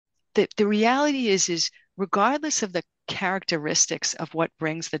the reality is regardless of the characteristics of what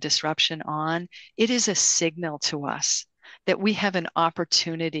brings the disruption on, it is a signal to us that we have an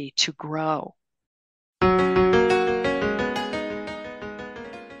opportunity to grow.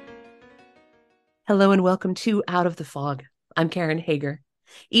 Hello and welcome to Out of the Fog. I'm Karen Hager.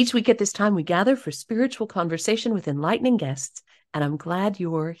 Each week at this time, we gather for spiritual conversation with enlightening guests, and I'm glad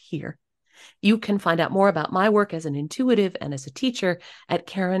you're here. You can find out more about my work as an intuitive and as a teacher at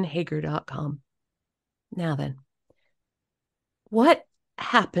karenhager.com. Now then, what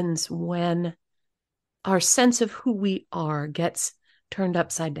happens when our sense of who we are gets turned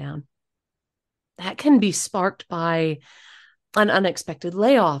upside down? That can be sparked by an unexpected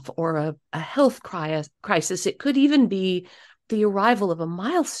layoff or a health crisis. It could even be the arrival of a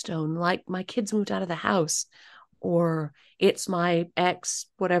milestone, like my kids moved out of the house, or it's my ex,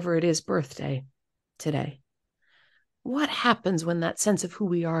 whatever it is, birthday today. What happens when that sense of who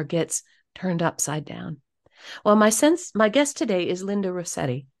we are gets turned upside down? Well, my guest today is Linda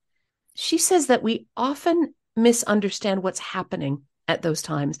Rossetti. She says that we often misunderstand what's happening at those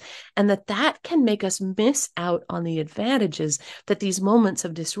times, and that can make us miss out on the advantages that these moments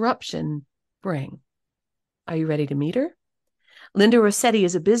of disruption bring. Are you ready to meet her? Linda Rossetti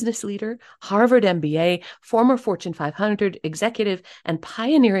is a business leader, Harvard MBA, former Fortune 500 executive, and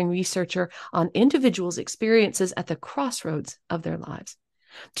pioneering researcher on individuals' experiences at the crossroads of their lives.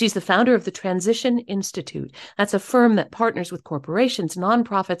 She's the founder of the Transition Institute. That's a firm that partners with corporations,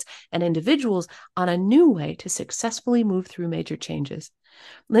 nonprofits, and individuals on a new way to successfully move through major changes.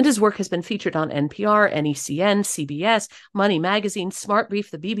 Linda's work has been featured on NPR, NECN, CBS, Money Magazine, SMARTBrief,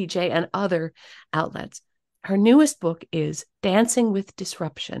 the BBJ, and other outlets. Her newest book is Dancing with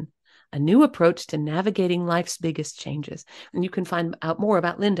Disruption, a new approach to navigating life's biggest changes. And you can find out more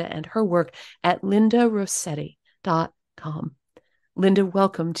about Linda and her work at lindarossetti.com. Linda,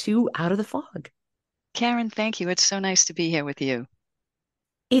 welcome to Out of the Fog. Karen, thank you. It's so nice to be here with you.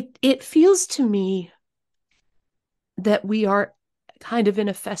 It feels to me that we are kind of in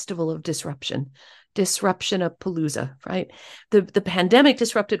a festival of disruption of palooza, right? The pandemic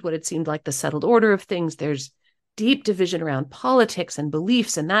disrupted what had seemed like the settled order of things. There's deep division around politics and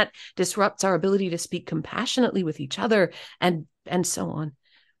beliefs, and that disrupts our ability to speak compassionately with each other and so on.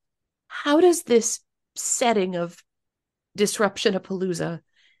 How does this setting of disruption of palooza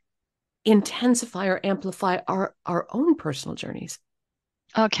intensify or amplify our own personal journeys?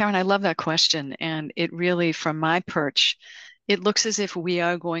 Oh, Karen, I love that question. And it really, from my perch, it looks as if we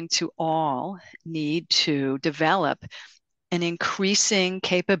are going to all need to develop an increasing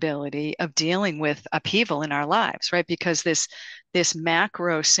capability of dealing with upheaval in our lives, right? Because this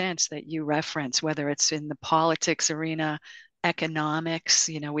macro sense that you reference, whether it's in the politics arena, economics,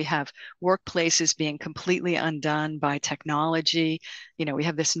 we have workplaces being completely undone by technology. We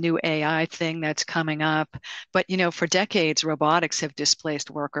have this new AI thing that's coming up. But, for decades, robotics have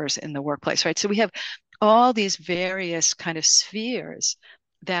displaced workers in the workplace, right? So we have all these various kind of spheres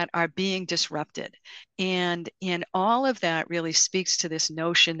that are being disrupted. And all of that really speaks to this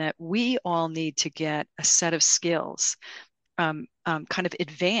notion that we all need to get a set of skills kind of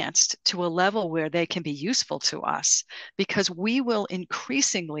advanced to a level where they can be useful to us, because we will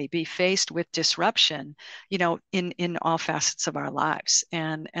increasingly be faced with disruption, in all facets of our lives.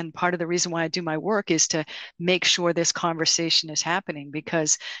 And part of the reason why I do my work is to make sure this conversation is happening,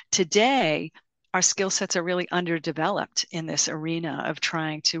 because today our skill sets are really underdeveloped in this arena of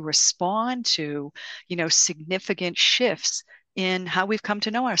trying to respond to, significant shifts in how we've come to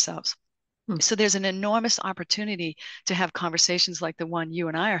know ourselves. Hmm. So there's an enormous opportunity to have conversations like the one you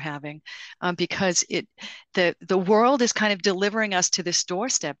and I are having, because the world is kind of delivering us to this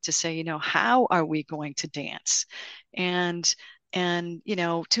doorstep to say, how are we going to dance? And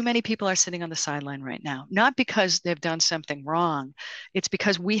too many people are sitting on the sideline right now, not because they've done something wrong. It's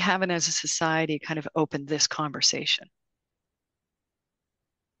because we haven't, as a society, kind of opened this conversation.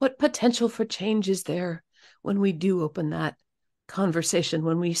 What potential for change is there when we do open that conversation,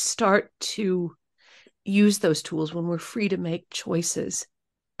 when we start to use those tools, when we're free to make choices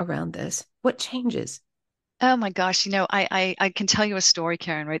around this? What changes? Oh my gosh, I can tell you a story,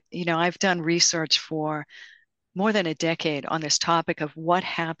 Karen, right? I've done research for more than a decade on this topic of what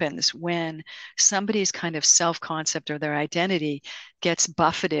happens when somebody's kind of self-concept or their identity gets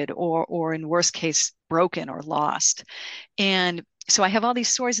buffeted or in worst case broken or lost. And so I have all these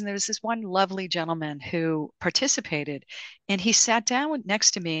stories, and there was this one lovely gentleman who participated, and he sat down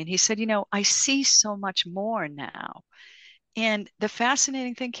next to me and he said, I see so much more now. And the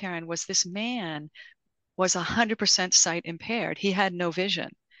fascinating thing, Karen, was this man was 100% sight impaired. He had no vision.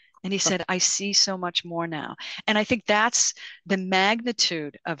 And he said, I see so much more now. And I think that's the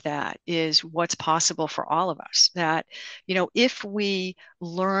magnitude of that is what's possible for all of us. That, if we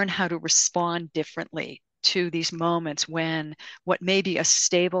learn how to respond differently to these moments when what may be a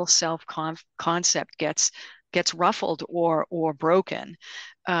stable concept gets ruffled or broken,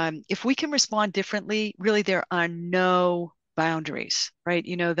 if we can respond differently, really there are no boundaries, right?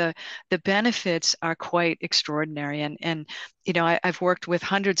 The benefits are quite extraordinary, and I've worked with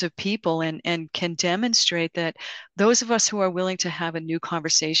hundreds of people and can demonstrate that those of us who are willing to have a new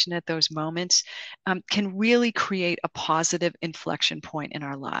conversation at those moments can really create a positive inflection point in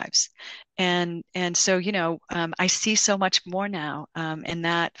our lives. And so I see so much more now, and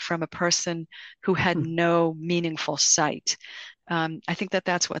that from a person who had no meaningful sight. I think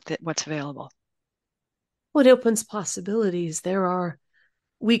that's what's available. Well, it opens possibilities.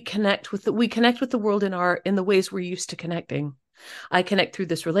 We connect with the world in the ways we're used to connecting. I connect through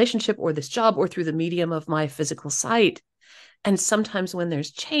this relationship or this job or through the medium of my physical sight. And sometimes when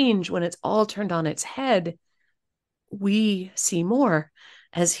there's change, when it's all turned on its head, we see more.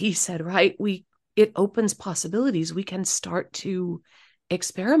 As he said, right? It opens possibilities. We can start to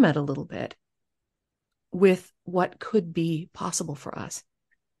experiment a little bit with what could be possible for us.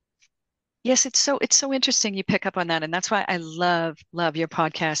 Yes, it's so interesting you pick up on that, and that's why I love your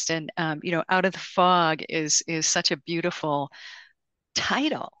podcast. And Out of the Fog is such a beautiful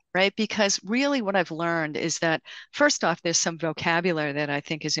title, right? Because really what I've learned is that first off, there's some vocabulary that I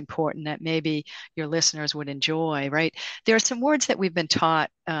think is important that maybe your listeners would enjoy, right? There are some words that we've been taught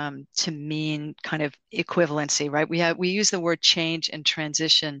to mean kind of equivalency, right? We use the word change and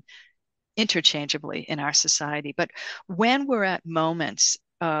transition interchangeably in our society. But when we're at moments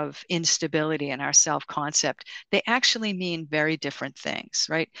of instability in our self-concept, they actually mean very different things,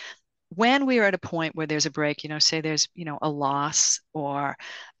 right? When we are at a point where there's a break, say there's, a loss, or,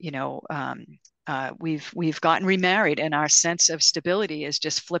 we've gotten remarried and our sense of stability is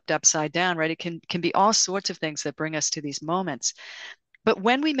just flipped upside down, right? It can be all sorts of things that bring us to these moments. But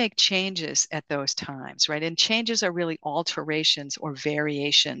when we make changes at those times, right, and changes are really alterations or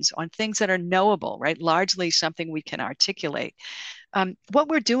variations on things that are knowable, right, largely something we can articulate. What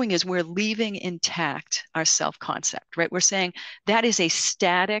we're doing is we're leaving intact our self-concept, right? We're saying that is a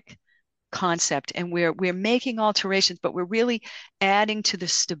static concept, and we're making alterations, but we're really adding to the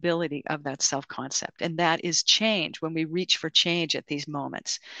stability of that self-concept, and that is change when we reach for change at these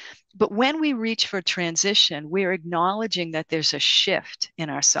moments. But when we reach for transition, we're acknowledging that there's a shift in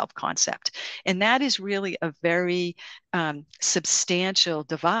our self-concept. And that is really a very substantial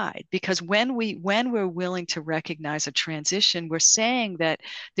divide, because when we're willing to recognize a transition, we're saying that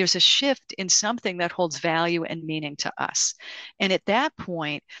there's a shift in something that holds value and meaning to us. And at that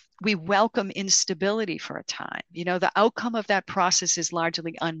point, we welcome instability for a time. The outcome of that process is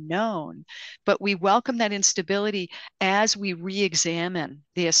largely unknown, but we welcome that instability as we re-examine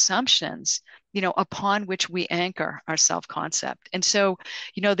the assumptions, upon which we anchor our self-concept. And so,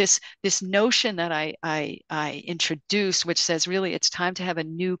 this notion that I introduce, which says really it's time to have a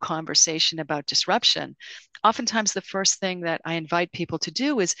new conversation about disruption. Oftentimes, the first thing that I invite people to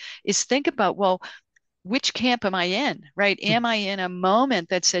do is think about, well, which camp am I in, right? Am I in a moment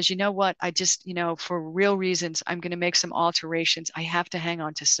that says, you know what, I just, for real reasons, I'm going to make some alterations. I have to hang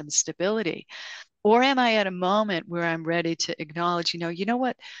on to some stability. Or am I at a moment where I'm ready to acknowledge,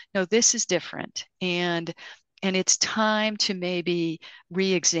 what, no, this is different. And it's time to maybe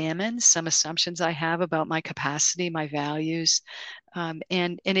re-examine some assumptions I have about my capacity, my values. And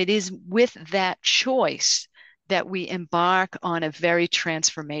it is with that choice that we embark on a very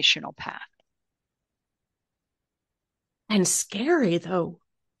transformational path. And scary, though.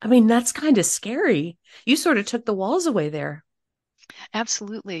 I mean, that's kind of scary. You sort of took the walls away there.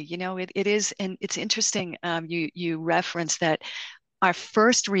 Absolutely. It is, and it's interesting. You reference that our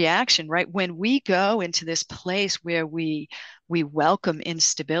first reaction, right, when we go into this place where we welcome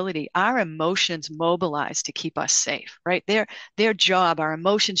instability, our emotions mobilize to keep us safe, right? Their job, our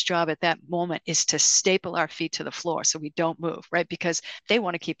emotions' job at that moment is to staple our feet to the floor so we don't move, right? Because they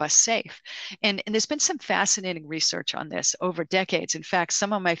want to keep us safe. And there's been some fascinating research on this over decades. In fact,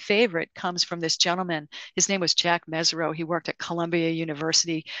 some of my favorite comes from this gentleman. His name was Jack Mesereau. He worked at Columbia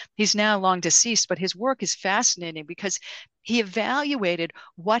University. He's now long deceased, but his work is fascinating because he evaluated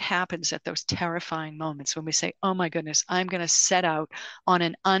what happens at those terrifying moments when we say, oh my goodness, I'm going to set out on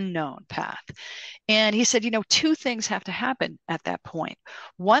an unknown path. And he said, two things have to happen at that point.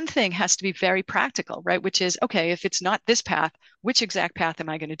 One thing has to be very practical, right? Which is, okay, if it's not this path, which exact path am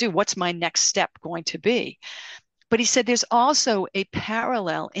I going to do? What's my next step going to be? But he said there's also a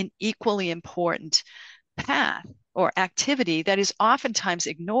parallel and equally important path or activity that is oftentimes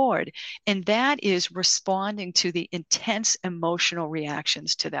ignored. And that is responding to the intense emotional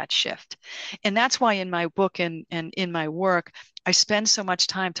reactions to that shift. And that's why in my book and in my work, I spend so much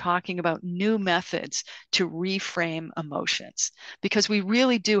time talking about new methods to reframe emotions, because we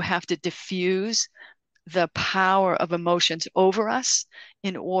really do have to diffuse the power of emotions over us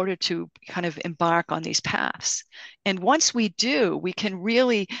in order to kind of embark on these paths. And once we do, we can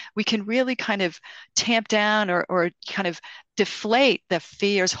really kind of tamp down or kind of deflate the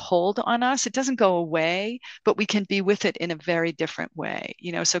fear's hold on us. It doesn't go away, but we can be with it in a very different way.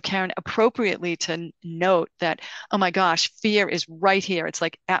 So Karen, appropriately to note that, oh my gosh, fear is right here. It's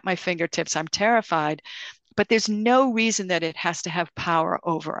like at my fingertips. I'm terrified, but there's no reason that it has to have power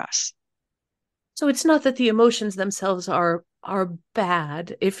over us. So it's not that the emotions themselves are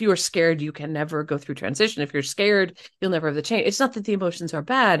bad. If you're scared, you can never go through transition. If you're scared, you'll never have the change. It's not that the emotions are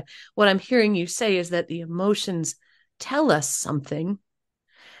bad. What I'm hearing you say is that the emotions tell us something,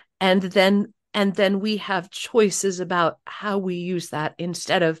 and then we have choices about how we use that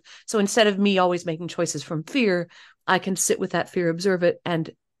instead of me always making choices from fear, I can sit with that fear, observe it, and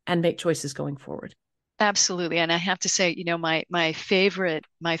make choices going forward. Absolutely. And I have to say, my favorite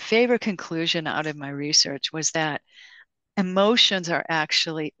conclusion out of my research was that emotions are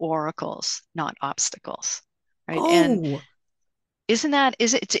actually oracles, not obstacles. Right. And Oh, isn't that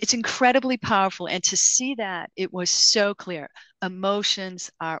is it it's incredibly powerful, and to see that it was so clear.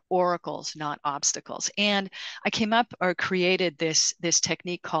 Emotions are oracles, not obstacles. And I came up or created this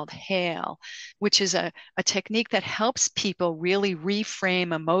technique called hail, which is a technique that helps people really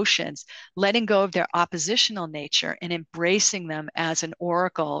reframe emotions, letting go of their oppositional nature and embracing them as an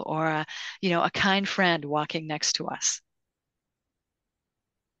oracle, or a kind friend walking next to us.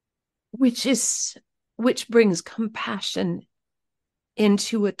 which is which brings compassion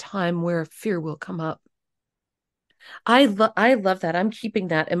into a time where fear will come up. I love that. I'm keeping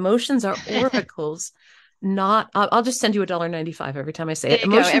that. Emotions are oracles, not. I'll just send you $1.95 every time I say There it.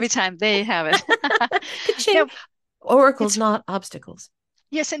 you go. Every Emotions, time they have it. ka-ching. No, Oracles, it's not obstacles.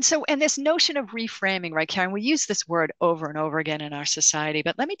 yes, and this notion of reframing, right, Karen? We use this word over and over again in our society,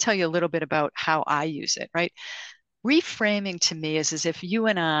 but let me tell you a little bit about how I use it, right? Reframing to me is as if you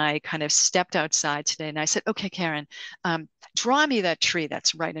and I kind of stepped outside today and I said, okay, Karen, draw me that tree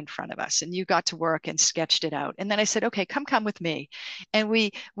that's right in front of us. And you got to work and sketched it out. And then I said, okay, come with me. And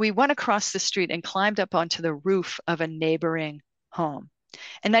we went across the street and climbed up onto the roof of a neighboring home.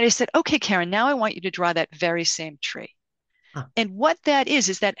 And then I said, okay, Karen, now I want you to draw that very same tree. Huh. And what that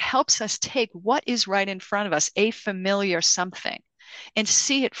is that helps us take what is right in front of us, a familiar something, and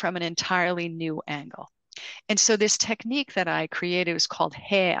see it from an entirely new angle. And so this technique that I created was called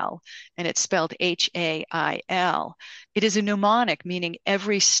HAIL, and it's spelled HAIL. It is a mnemonic, meaning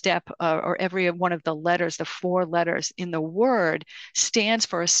every step or every one of the letters, the four letters in the word, stands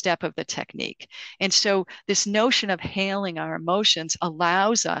for a step of the technique. And so this notion of hailing our emotions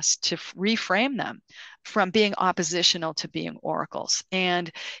allows us to reframe them from being oppositional to being oracles.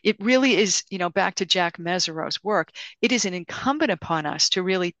 And it really is, back to Jack Mesereau's work, it is an incumbent upon us to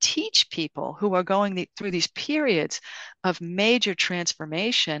really teach people who are going through these periods of major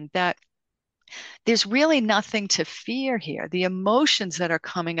transformation that there's really nothing to fear here. The emotions that are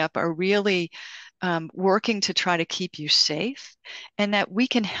coming up are really working to try to keep you safe, and that we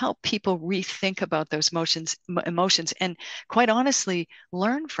can help people rethink about those emotions, and quite honestly,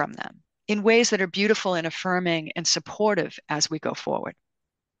 learn from them in ways that are beautiful and affirming and supportive as we go forward.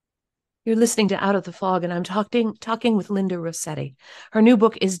 You're listening to Out of the Fog, and I'm talking with Linda Rossetti. Her new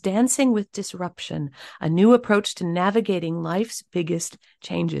book is Dancing with Disruption, a new approach to navigating life's biggest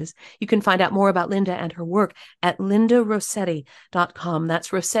changes. You can find out more about Linda and her work at lindarossetti.com.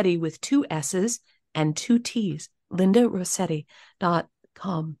 That's Rossetti with two S's and two T's,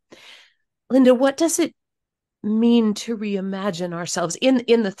 lindarossetti.com. Linda, what does it mean to reimagine ourselves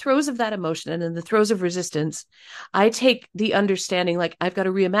in the throes of that emotion and in the throes of resistance? I take the understanding, like, I've got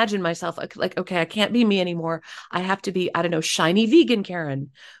to reimagine myself, like, okay, I can't be me anymore. I have to be, I don't know, shiny vegan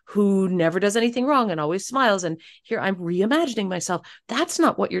Karen who never does anything wrong and always smiles, and here I'm reimagining myself. That's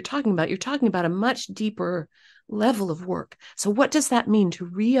not what you're talking about. You're talking about a much deeper level of work. So what does that mean to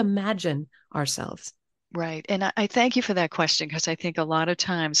reimagine ourselves? Right. And I thank you for that question, because I think a lot of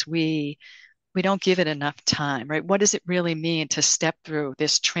times we don't give it enough time, right? What does it really mean to step through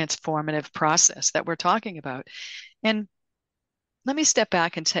this transformative process that we're talking about? And let me step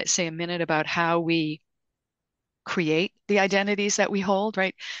back and say a minute about how we create the identities that we hold,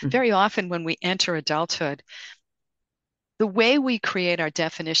 right? Mm. Very often when we enter adulthood, the way we create our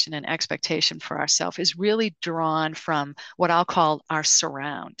definition and expectation for ourselves is really drawn from what I'll call our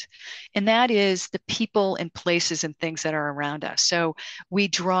surround. And that is the people and places and things that are around us. So we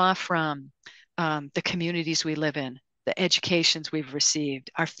draw from the communities we live in, the educations we've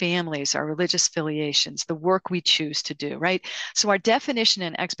received, our families, our religious affiliations, the work we choose to do, right? So our definition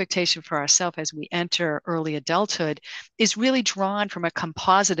and expectation for ourselves as we enter early adulthood is really drawn from a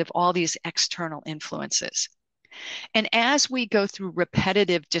composite of all these external influences. And as we go through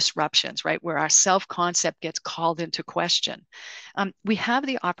repetitive disruptions, right, where our self concept gets called into question, we have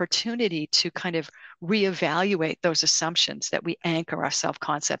the opportunity to kind of reevaluate those assumptions that we anchor our self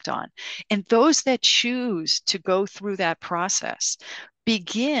concept on. And those that choose to go through that process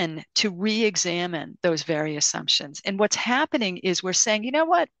begin to re examine those very assumptions. And what's happening is we're saying, you know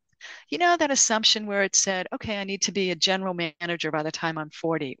what? You know, that assumption where it said, okay, I need to be a general manager by the time I'm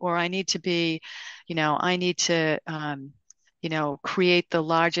 40, or I need to be, I need to, create the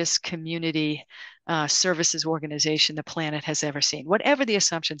largest community services organization the planet has ever seen. Whatever the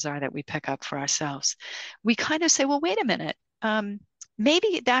assumptions are that we pick up for ourselves, we kind of say, well, wait a minute.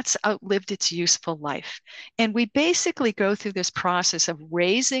 Maybe that's outlived its useful life. And we basically go through this process of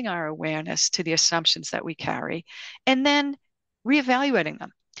raising our awareness to the assumptions that we carry and then reevaluating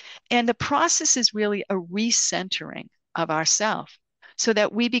them. And the process is really a recentering of ourself so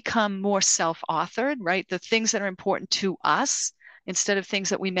that we become more self-authored, right? The things that are important to us instead of things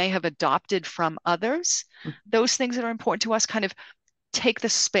that we may have adopted from others, those things that are important to us kind of take the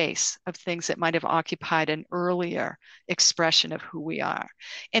space of things that might have occupied an earlier expression of who we are.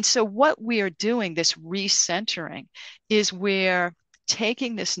 And so what we are doing, this recentering, is we're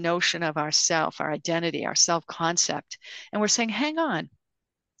taking this notion of ourself, our identity, our self-concept, and we're saying, hang on,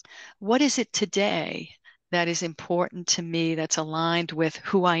 what is it today that is important to me, that's aligned with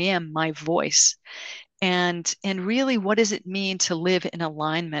who I am, my voice? And really, what does it mean to live in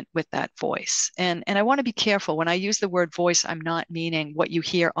alignment with that voice? And I want to be careful when I use the word voice. I'm not meaning what you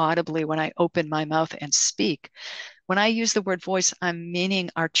hear audibly when I open my mouth and speak. When I use the word voice, I'm meaning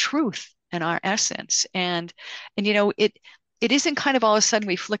our truth and our essence. And it isn't kind of all of a sudden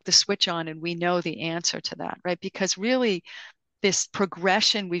we flick the switch on and we know the answer to that, right? Because really, this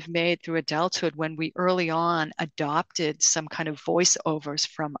progression we've made through adulthood, when we early on adopted some kind of voiceovers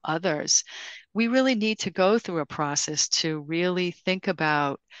from others, we really need to go through a process to really think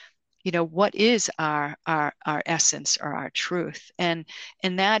about, what is our essence or our truth. And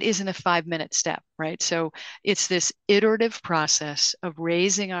that isn't a 5-minute step, right? So it's this iterative process of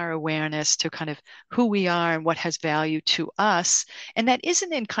raising our awareness to kind of who we are and what has value to us. And that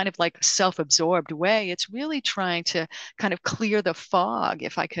isn't in kind of like a self-absorbed way. It's really trying to kind of clear the fog,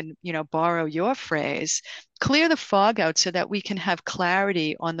 if I can, borrow your phrase, clear the fog out so that we can have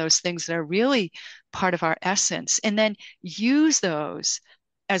clarity on those things that are really part of our essence, and then use those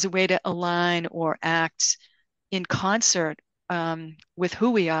as a way to align or act in concert with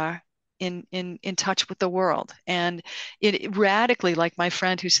who we are in touch with the world. And it radically, like my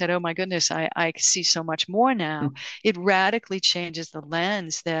friend who said, oh my goodness, I see so much more now. It radically changes the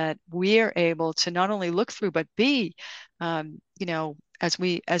lens that we're able to not only look through, but be, as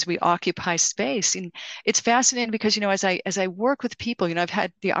we occupy space. And it's fascinating because, as I work with people, I've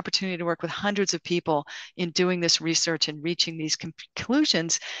had the opportunity to work with hundreds of people in doing this research and reaching these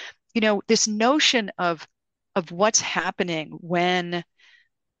conclusions. This notion of what's happening when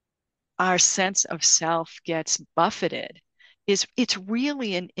our sense of self gets buffeted it's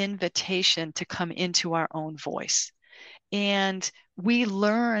really an invitation to come into our own voice. And we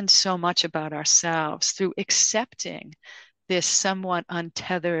learn so much about ourselves through accepting this somewhat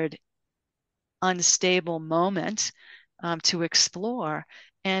untethered, unstable moment to explore,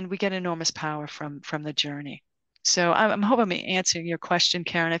 and we get enormous power from the journey. So I'm hoping I'm answering your question,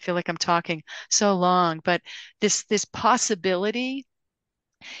 Karen. I feel like I'm talking so long, but this possibility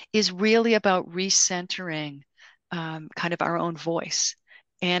is really about recentering kind of our own voice.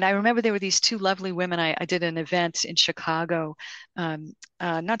 And I remember there were these two lovely women. I did an event in Chicago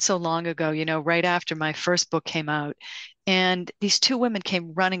not so long ago, right after my first book came out. And these two women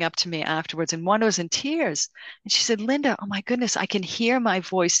came running up to me afterwards, and one was in tears. And she said, Linda, oh my goodness, I can hear my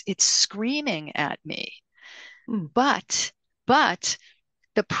voice. It's screaming at me. But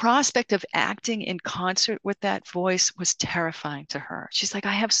the prospect of acting in concert with that voice was terrifying to her. She's like,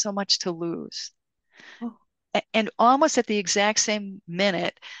 I have so much to lose. Oh. And almost at the exact same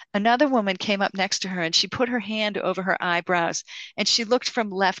minute, another woman came up next to her and she put her hand over her eyebrows and she looked from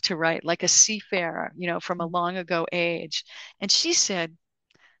left to right like a seafarer, from a long ago age. And she said,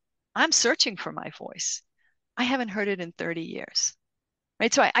 I'm searching for my voice. I haven't heard it in 30 years.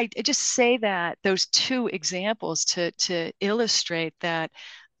 right? So I just say that those two examples to illustrate that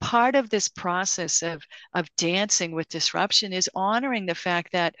part of this process of dancing with disruption is honoring the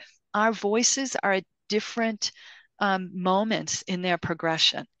fact that our voices are at different moments in their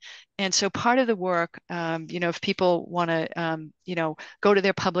progression. And so part of the work, if people want to, go to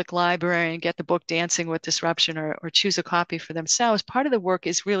their public library and get the book Dancing with Disruption or choose a copy for themselves, part of the work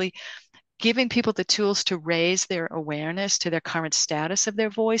is really giving people the tools to raise their awareness to their current status of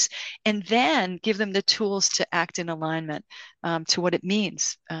their voice, and then give them the tools to act in alignment to what it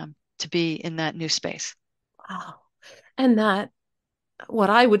means to be in that new space. Wow. And that,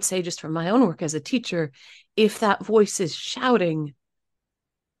 what I would say just from my own work as a teacher, if that voice is shouting,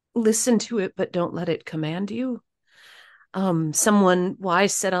 listen to it, but don't let it command you. Someone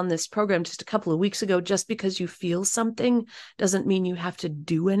wise said on this program just a couple of weeks ago, just because you feel something doesn't mean you have to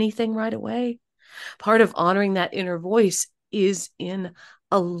do anything right away. Part of honoring that inner voice is in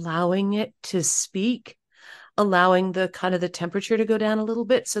allowing it to speak, allowing the kind of the temperature to go down a little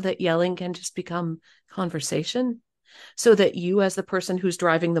bit so that yelling can just become conversation. So that you, as the person who's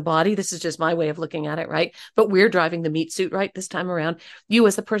driving the body, this is just my way of looking at it, right? But we're driving the meat suit, right? This time around, you,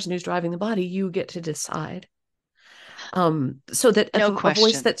 as the person who's driving the body, you get to decide. So that No a voice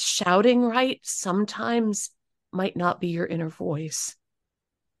question. that's shouting, right, sometimes might not be your inner voice.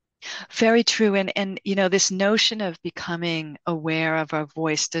 Very true. And this notion of becoming aware of our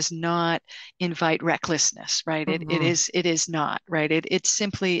voice does not invite recklessness, right? Mm-hmm. It is not, right? It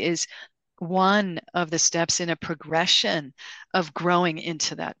simply is one of the steps in a progression of growing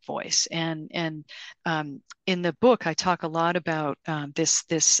into that voice. And in the book, I talk a lot about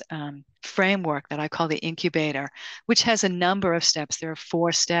this framework that I call the incubator, which has a number of steps. There are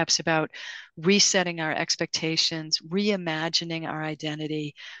 4 steps about resetting our expectations, reimagining our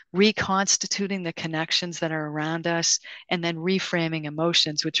identity, reconstituting the connections that are around us, and then reframing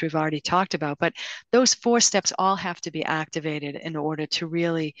emotions, which we've already talked about. But those 4 steps all have to be activated in order to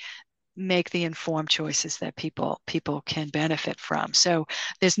really make the informed choices that people can benefit from. So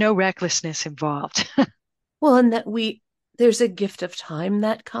there's no recklessness involved. Well, and that there's a gift of time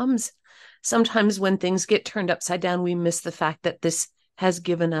that comes. Sometimes when things get turned upside down, we miss the fact that this has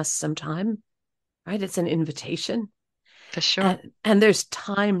given us some time, right? It's an invitation. For sure. And there's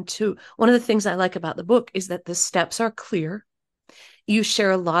time too. One of the things I like about the book is that the steps are clear. You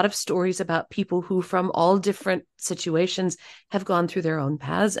share a lot of stories about people who, from all different situations, have gone through their own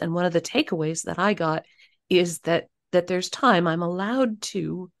paths. And one of the takeaways that I got is that there's time. I'm allowed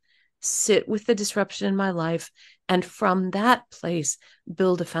to sit with the disruption in my life, and from that place,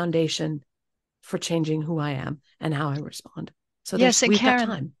 build a foundation for changing who I am and how I respond. So Yes, and we've got Karen,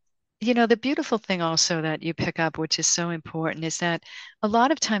 time. the beautiful thing also that you pick up, which is so important, is that a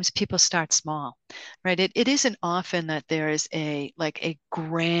lot of times people start small, right? It isn't often that there is a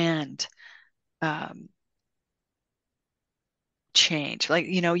grand um, change. Like,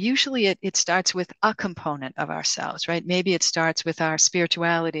 usually it starts with a component of ourselves, right? Maybe it starts with our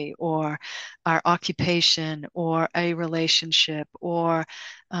spirituality or our occupation or a relationship or,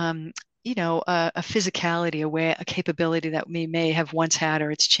 a physicality, a capability that we may have once had or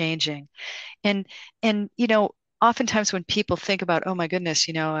it's changing. And, and oftentimes when people think about, oh my goodness,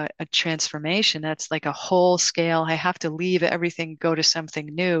 a transformation, that's like a whole scale. I have to leave everything, go to something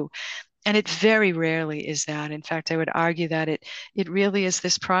new. And it very rarely is that. In fact, I would argue that it really is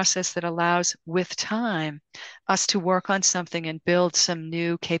this process that allows, with time, us to work on something and build some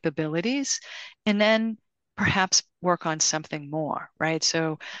new capabilities, and then perhaps work on something more, right?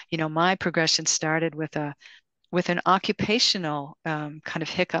 So, my progression started with an occupational kind of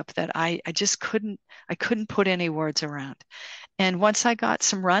hiccup that I just couldn't put any words around. And once I got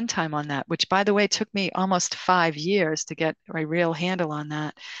some runtime on that, which by the way took me almost 5 years to get a real handle on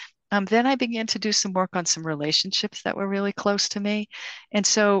that, then I began to do some work on some relationships that were really close to me. And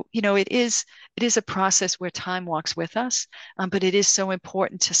so, it is a process where time walks with us, but it is so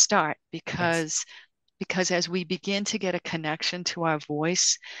important to start Yes. because as we begin to get a connection to our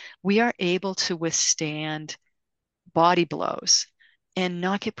voice, we are able to withstand body blows and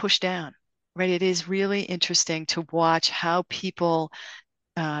not get pushed down. Right? It is really interesting to watch how people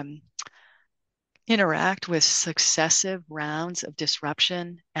um, interact with successive rounds of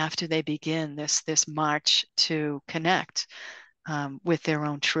disruption after they begin this march to connect with their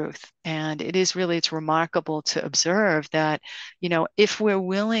own truth. And it's remarkable to observe that, if we're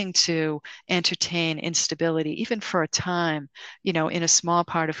willing to entertain instability, even for a time, in a small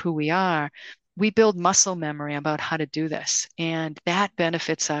part of who we are, we build muscle memory about how to do this, and that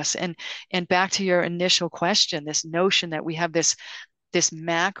benefits us. And back to your initial question, this notion that we have this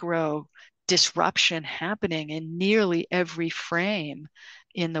macro disruption happening in nearly every frame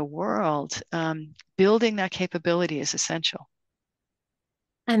in the world, building that capability is essential.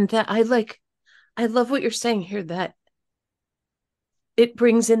 And that I love what you're saying here, that it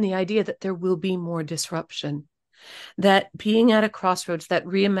brings in the idea that there will be more disruption, that being at a crossroads, that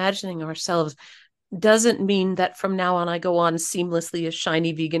reimagining ourselves doesn't mean that from now on I go on seamlessly as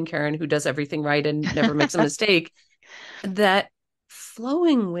shiny vegan Karen who does everything right and never makes a mistake. That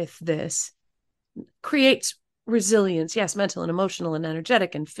flowing with this creates resilience, yes, mental and emotional and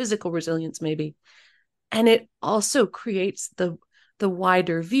energetic and physical resilience maybe. And it also creates the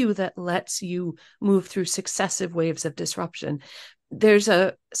wider view that lets you move through successive waves of disruption. There's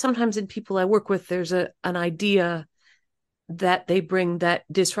sometimes in people I work with, there's an idea that they bring that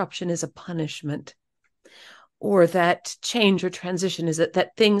disruption is a punishment, or that change or transition is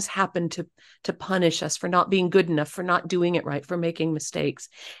that things happen to punish us for not being good enough, for not doing it right, for making mistakes.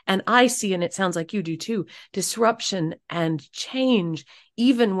 And I see, and it sounds like you do too, disruption and change,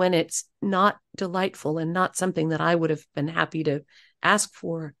 even when it's not delightful and not something that I would have been happy to ask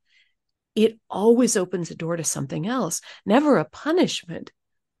for, it always opens a door to something else. Never a punishment,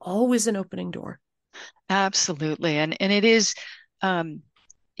 always an opening door. Absolutely. And it is,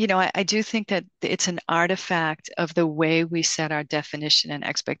 I do think that it's an artifact of the way we set our definition and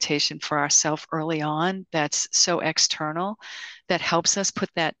expectation for ourselves early on that's so external, that helps us put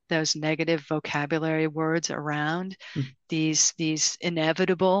those negative vocabulary words around these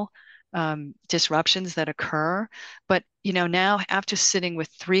inevitable disruptions that occur. But now after sitting with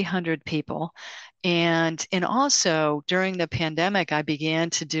 300 people, and also during the pandemic, I began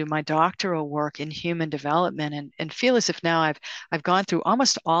to do my doctoral work in human development, and feel as if now I've gone through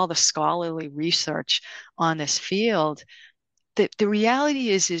almost all the scholarly research on this field. The reality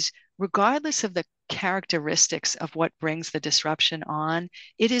is regardless of the characteristics of what brings the disruption on,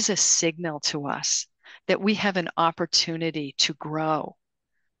 it is a signal to us that we have an opportunity to grow.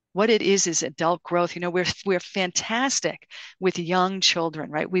 What it is adult growth. We're fantastic with young children,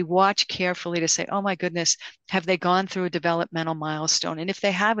 right? We watch carefully to say, oh my goodness, have they gone through a developmental milestone? And if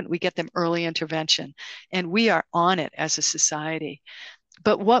they haven't, we get them early intervention, and we are on it as a society.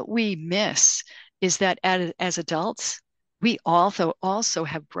 But what we miss is that as adults, we also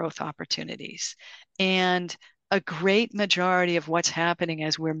have growth opportunities. And a great majority of what's happening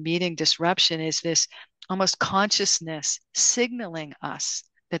as we're meeting disruption is this almost consciousness signaling us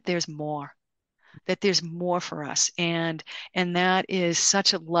that there's more for us. And that is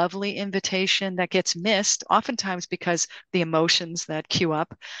such a lovely invitation that gets missed, oftentimes because the emotions that queue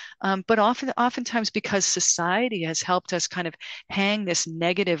up, but oftentimes because society has helped us kind of hang this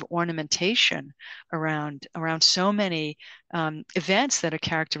negative ornamentation around so many events that are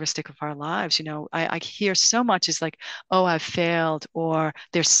characteristic of our lives. I hear so much is like, oh, I've failed, or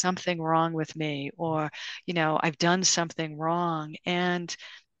there's something wrong with me, or I've done something wrong. And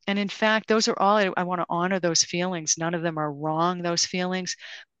in fact, those are all, I want to honor those feelings. None of them are wrong, those feelings,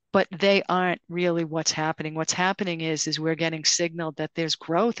 but they aren't really what's happening. What's happening is we're getting signaled that there's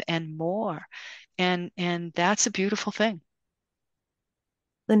growth and more. And that's a beautiful thing.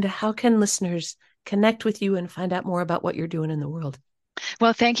 Linda, how can listeners connect with you and find out more about what you're doing in the world?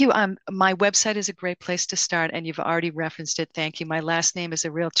 Well, thank you. My website is a great place to start, and you've already referenced it. Thank you. My last name is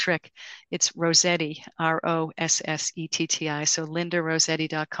a real trick. It's Rossetti, Rossetti. So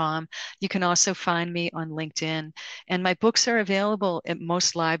lindarossetti.com. You can also find me on LinkedIn. And my books are available at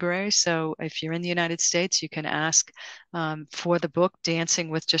most libraries. So if you're in the United States, you can ask for the book Dancing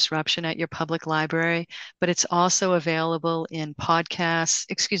with Disruption at your public library. But it's also available in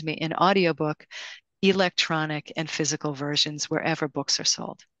in audiobook, electronic and physical versions wherever books are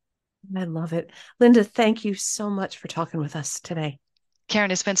sold. I love it. Linda, thank you so much for talking with us today. Karen,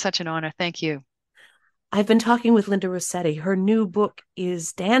 it's been such an honor. Thank you. I've been talking with Linda Rossetti. Her new book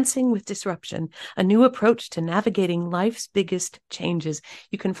is Dancing with Disruption, a new approach to navigating life's biggest changes.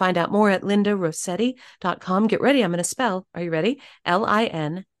 You can find out more at lindarossetti.com. Get ready. I'm going to spell. Are you ready?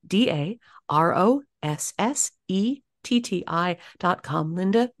 LindaRosseti.com,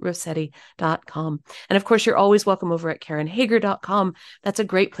 lindarossetti.com. And of course, you're always welcome over at karenhager.com. That's a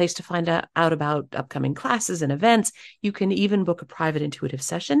great place to find out about upcoming classes and events. You can even book a private intuitive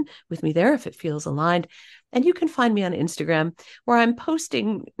session with me there if it feels aligned. And you can find me on Instagram, where I'm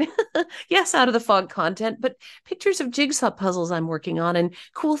posting, yes, out of the fog content, but pictures of jigsaw puzzles I'm working on and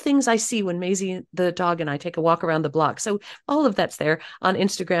cool things I see when Maisie, the dog, and I take a walk around the block. So all of that's there on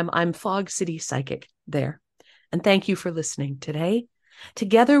Instagram. I'm Fog City Psychic there. And thank you for listening today.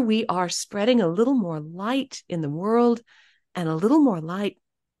 Together, we are spreading a little more light in the world, and a little more light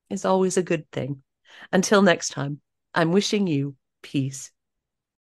is always a good thing. Until next time, I'm wishing you peace.